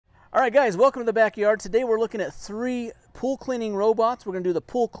Alright guys, welcome to the backyard. Today we're looking at 3 pool cleaning robots. We're going to do the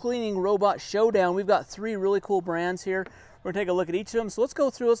pool cleaning robot showdown. We've got 3 really cool brands here. We're going to take a look at each of them. So let's go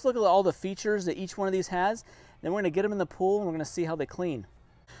through, let's look at all the features that each one of these has. Then we're going to get them in the pool and we're going to see how they clean.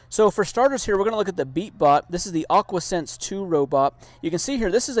 So for starters here, we're going to look at the Beatbot. This is the Aquasense2 robot. You can see here,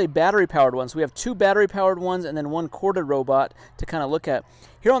 this is a battery-powered one. So we have 2 battery-powered ones and then 1 corded robot to kind of look at.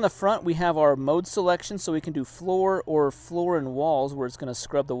 Here on the front, we have our mode selection, so we can do floor and walls, where it's going to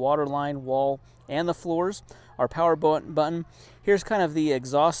scrub the water line, wall, and the floors. Our power button. Here's kind of the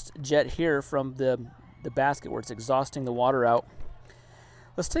exhaust jet here from the basket where it's exhausting the water out.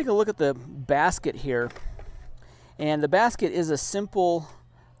 Let's take a look at the basket here. And the basket is a simple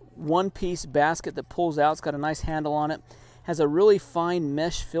one-piece basket that pulls out. It's got a nice handle on it. Has a really fine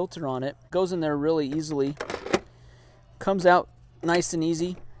mesh filter on it. Goes in there really easily. Comes out nice and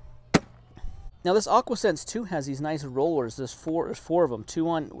easy. Now this Aquasense2 has these nice rollers. There's four of them, two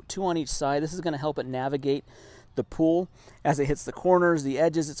on each side. This is going to help it navigate the pool as it hits the corners, the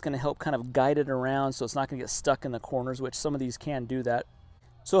edges. It's going to help kind of guide it around so it's not going to get stuck in the corners, which some of these can do that.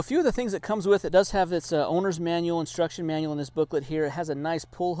 So a few of the things it comes with, it does have its owner's manual, instruction manual in this booklet here. It has a nice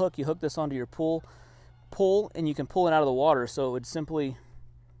pull hook. You hook this onto your pull, and you can pull it out of the water. So it would simply,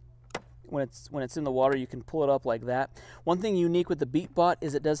 when it's in the water, you can pull it up like that. One thing unique with the Beatbot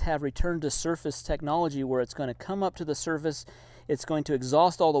is it does have return to surface technology, where it's going to come up to the surface, it's going to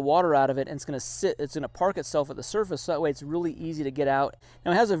exhaust all the water out of it, and it's going to park itself at the surface, so that way it's really easy to get out.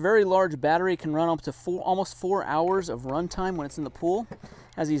 Now it has a very large battery. It can run up to almost 4 hours of runtime when it's in the pool.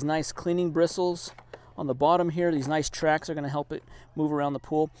 Has these nice cleaning bristles on the bottom here. These nice tracks are going to help it move around the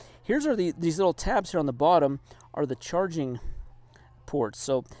pool. These little tabs here on the bottom are the charging ports.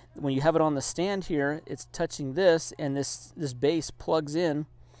 So when you have it on the stand here, it's touching this, and this base plugs in,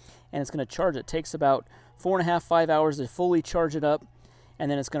 and it's going to charge it. It takes about 4.5–5 hours to fully charge it up,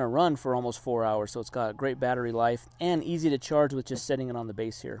 and then it's going to run for almost 4 hours. So it's got great battery life and easy to charge with just setting it on the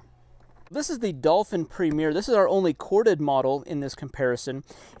base here. This is the Dolphin Premier. This is our only corded model in this comparison.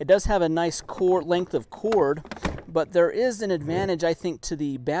 It does have a nice length of cord, but there is an advantage, I think, to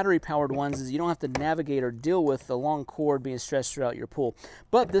the battery-powered ones, is you don't have to navigate or deal with the long cord being stretched throughout your pool.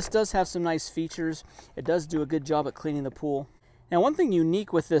 But this does have some nice features. It does do a good job at cleaning the pool. Now, one thing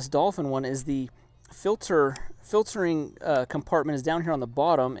unique with this Dolphin one is the filtering compartment is down here on the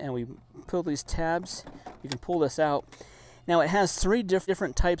bottom, and we pull these tabs. You can pull this out. Now it has 3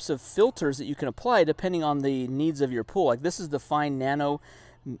 different types of filters that you can apply depending on the needs of your pool. Like this is the fine nano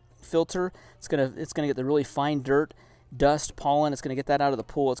filter. It's gonna get the really fine dirt, dust, pollen. It's gonna get that out of the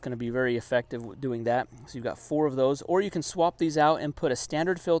pool. It's gonna be very effective with doing that. So you've got 4 of those. Or you can swap these out and put a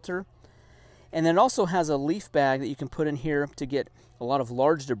standard filter. And then it also has a leaf bag that you can put in here to get a lot of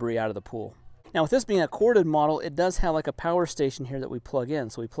large debris out of the pool. Now with this being a corded model, it does have like a power station here that we plug in.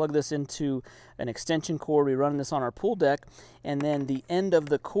 So we plug this into an extension cord, we run this on our pool deck, and then the end of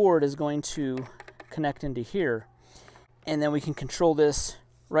the cord is going to connect into here. And then we can control this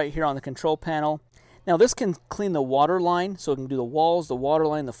right here on the control panel. Now this can clean the water line, so it can do the walls, the water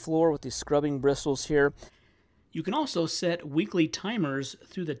line, the floor with these scrubbing bristles here. You can also set weekly timers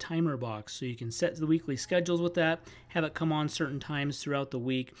through the timer box, so you can set the weekly schedules with that, have it come on certain times throughout the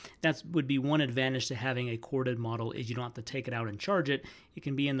week. That would be one advantage to having a corded model, is you don't have to take it out and charge it. It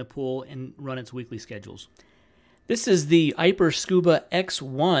can be in the pool and run its weekly schedules. This is the Aiper Scuba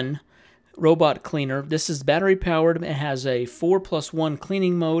X1 robot cleaner. This is battery powered. It has a 4+1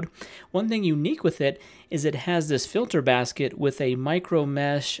 cleaning mode. One thing unique with it is it has this filter basket with a micro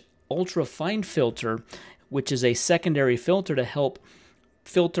mesh ultra fine filter, which is a secondary filter to help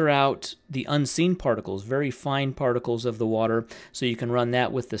filter out the unseen particles, very fine particles of the water. So you can run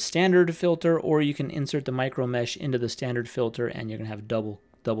that with the standard filter, or you can insert the micro mesh into the standard filter, and you're going to have double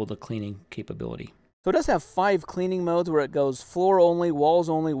the cleaning capability. So it does have 5 cleaning modes, where it goes floor only, walls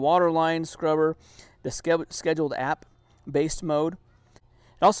only, water line, scrubber, the scheduled app-based mode.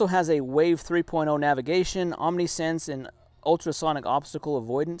 It also has a Wave 3.0 navigation, OmniSense, and ultrasonic obstacle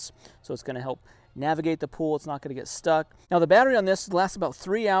avoidance. So it's going to help navigate the pool. It's not going to get stuck. Now the battery on this lasts about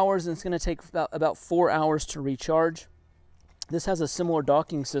 3 hours, and it's going to take about 4 hours to recharge. This has a similar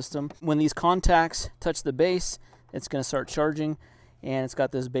docking system. When these contacts touch the base, it's going to start charging, and it's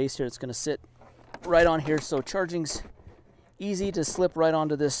got this base here. It's going to sit right on here, so charging's easy to slip right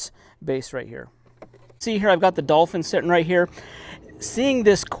onto this base right here. See here, I've got the Dolphin sitting right here. Seeing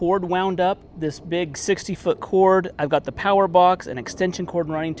this cord wound up, this big 60-foot cord, I've got the power box, an extension cord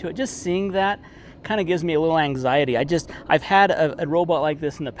running to it. Just seeing that kind of gives me a little anxiety. I've had a robot like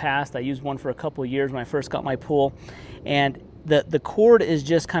this in the past. I used one for a couple of years when I first got my pool, and the cord is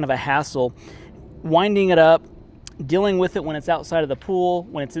just kind of a hassle. Winding it up, dealing with it when it's outside of the pool,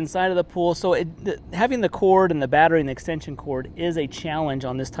 when it's inside of the pool. So having the cord and the battery and the extension cord is a challenge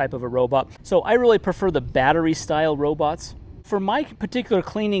on this type of a robot. So I really prefer the battery style robots. For my particular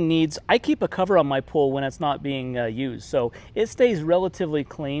cleaning needs, I keep a cover on my pool when it's not being used, so it stays relatively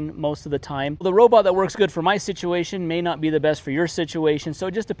clean most of the time. The robot that works good for my situation may not be the best for your situation, so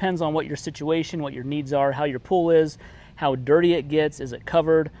it just depends on what your situation, what your needs are, how your pool is, how dirty it gets, is it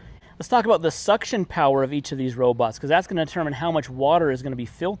covered. Let's talk about the suction power of each of these robots, because that's going to determine how much water is going to be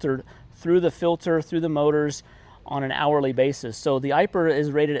filtered through the filter, through the motors on an hourly basis. So the Aiper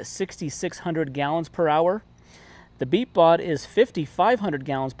is rated at 6,600 gallons per hour. The Beatbot is 5,500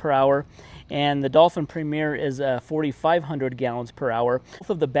 gallons per hour, and the Dolphin Premier is 4,500 gallons per hour. Both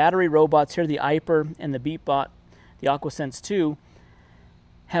of the battery robots here, the Aiper and the Beatbot, the Aquasense2,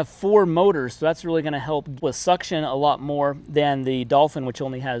 have 4 motors, so that's really going to help with suction a lot more than the Dolphin, which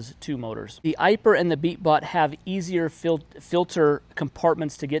only has 2 motors. The Aiper and the Beatbot have easier filter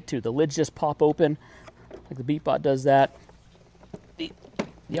compartments to get to. The lids just pop open, like the Beatbot does that.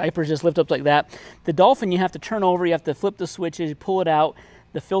 The Aipers just lift up like that. The Dolphin, you have to turn over, you have to flip the switches, you pull it out.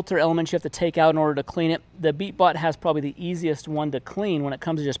 The filter elements you have to take out in order to clean it. The Beatbot has probably the easiest one to clean when it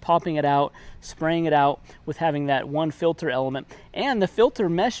comes to just popping it out, spraying it out with having that one filter element. And the filter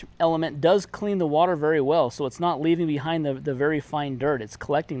mesh element does clean the water very well, so it's not leaving behind the very fine dirt. It's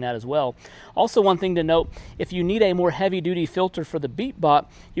collecting that as well. Also, one thing to note, if you need a more heavy-duty filter for the Beatbot,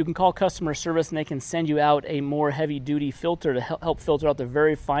 you can call customer service and they can send you out a more heavy-duty filter to help filter out the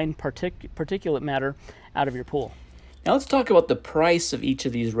very fine particulate matter out of your pool. Now let's talk about the price of each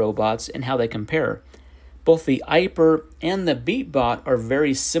of these robots and how they compare. Both the Aiper and the Beatbot are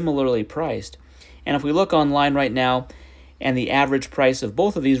very similarly priced. And if we look online right now, and the average price of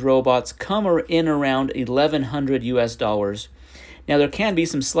both of these robots come in around $1,100 US. Now there can be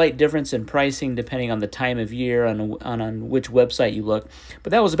some slight difference in pricing depending on the time of year, on which website you look, but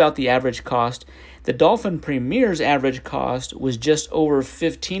that was about the average cost. The Dolphin Premier's average cost was just over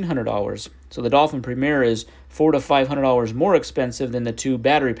 $1,500. So the Dolphin Premier is $400 to $500 more expensive than the 2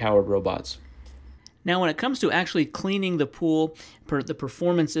 battery-powered robots. Now when it comes to actually cleaning the pool, the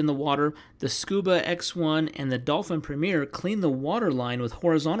performance in the water, the Scuba X1 and the Dolphin Premier clean the water line with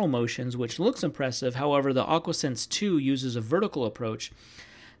horizontal motions, which looks impressive. However, the Aquasense2 uses a vertical approach,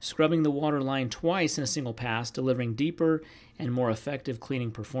 scrubbing the water line twice in a single pass, delivering deeper and more effective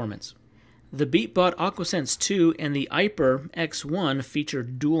cleaning performance. The Beatbot Aquasense2 and the Aiper X1 feature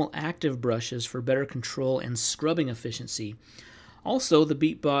dual active brushes for better control and scrubbing efficiency. Also, the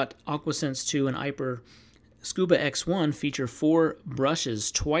Beatbot Aquasense2 and Aiper Scuba X1 feature 4 brushes,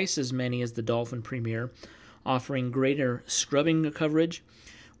 twice as many as the Dolphin Premier, offering greater scrubbing coverage.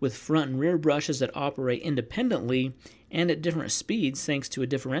 With front and rear brushes that operate independently and at different speeds thanks to a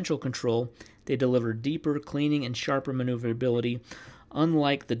differential control, they deliver deeper cleaning and sharper maneuverability,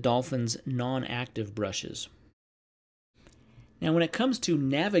 unlike the Dolphin's non-active brushes. Now when it comes to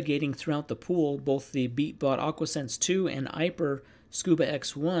navigating throughout the pool, both the Beatbot Aquasense2 and Aiper Scuba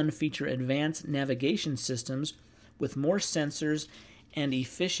X1 feature advanced navigation systems with more sensors and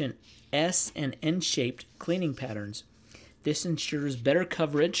efficient S and N-shaped cleaning patterns. This ensures better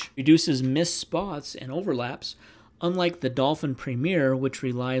coverage, reduces missed spots and overlaps, unlike the Dolphin Premier, which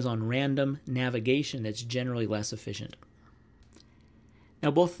relies on random navigation that's generally less efficient. Now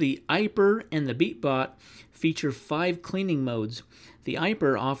both the Aiper and the Beatbot feature 5 cleaning modes. The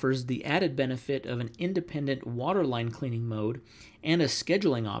Aiper offers the added benefit of an independent waterline cleaning mode and a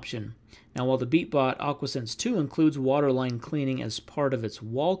scheduling option. Now while the Beatbot Aquasense2 includes waterline cleaning as part of its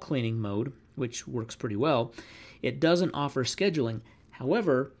wall cleaning mode, which works pretty well, it doesn't offer scheduling.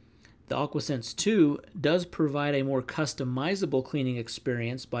 However, the Aquasense2 does provide a more customizable cleaning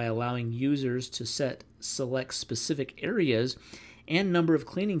experience by allowing users to select specific areas and number of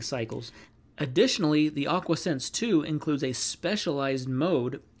cleaning cycles. Additionally, the Aquasense2 includes a specialized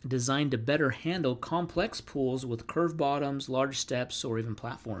mode designed to better handle complex pools with curved bottoms, large steps, or even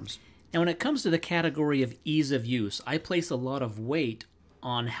platforms. Now when it comes to the category of ease of use, I place a lot of weight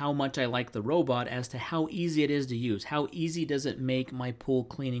on how much I like the robot as to how easy it is to use. How easy does it make my pool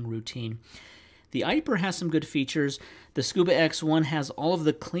cleaning routine? The Aiper has some good features. The Scuba X1 has all of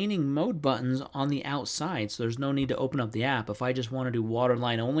the cleaning mode buttons on the outside, so there's no need to open up the app. If I just want to do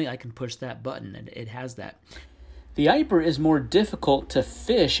waterline only, I can push that button, and it has that. The Aiper is more difficult to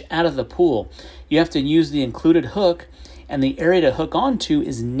fish out of the pool. You have to use the included hook, and the area to hook onto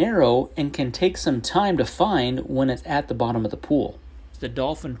is narrow and can take some time to find when it's at the bottom of the pool. The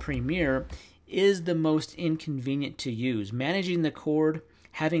Dolphin Premier is the most inconvenient to use. Managing the cord,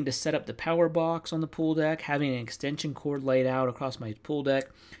 having to set up the power box on the pool deck, having an extension cord laid out across my pool deck,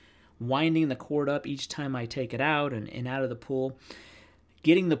 winding the cord up each time I take it out and out of the pool,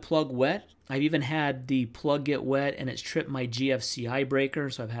 getting the plug wet. I've even had the plug get wet and it's tripped my GFCI breaker,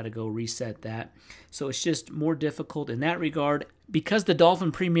 so I've had to go reset that. So it's just more difficult in that regard. Because the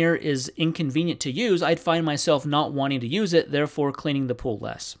Dolphin Premier is inconvenient to use, I'd find myself not wanting to use it, therefore cleaning the pool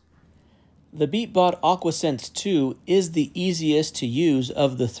less. The Beatbot Aquasense2 is the easiest to use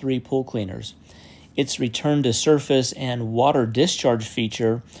of the 3 pool cleaners. Its return to surface and water discharge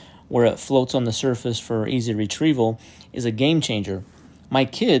feature, where it floats on the surface for easy retrieval, is a game changer. My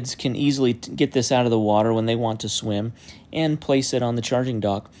kids can easily get this out of the water when they want to swim and place it on the charging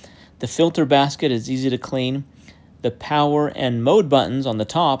dock. The filter basket is easy to clean. The power and mode buttons on the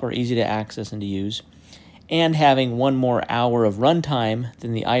top are easy to access and to use. And having 1 more hour of runtime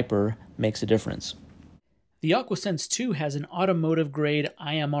than the Aiper makes a difference. The Aquasense2 has an automotive-grade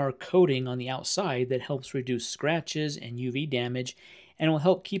IMR coating on the outside that helps reduce scratches and UV damage and will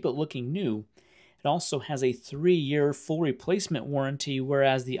help keep it looking new. It also has a 3-year full replacement warranty,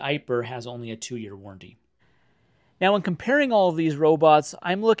 whereas the Aiper has only a 2-year warranty. Now, when comparing all of these robots,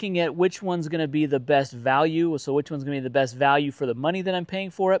 I'm looking at which one's going to be the best value, so which one's going to be the best value for the money that I'm paying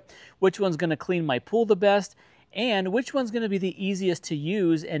for it, which one's going to clean my pool the best, and which one's going to be the easiest to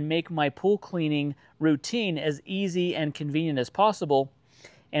use and make my pool cleaning routine as easy and convenient as possible.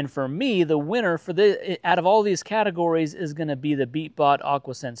 And for me, the winner for out of all these categories is going to be the Beatbot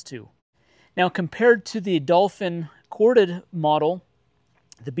Aquasense2. Now, compared to the Dolphin Corded model,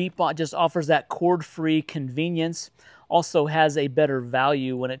 the Beatbot just offers that cord-free convenience, also has a better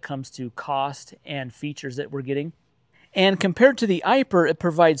value when it comes to cost and features that we're getting. And compared to the Aiper, it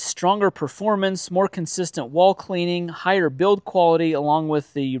provides stronger performance, more consistent wall cleaning, higher build quality, along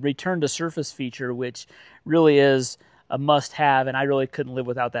with the return to surface feature, which really is a must-have, and I really couldn't live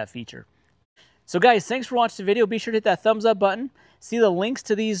without that feature. So guys, thanks for watching the video. Be sure to hit that thumbs up button. See the links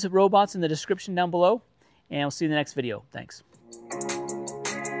to these robots in the description down below, and we'll see you in the next video. Thanks.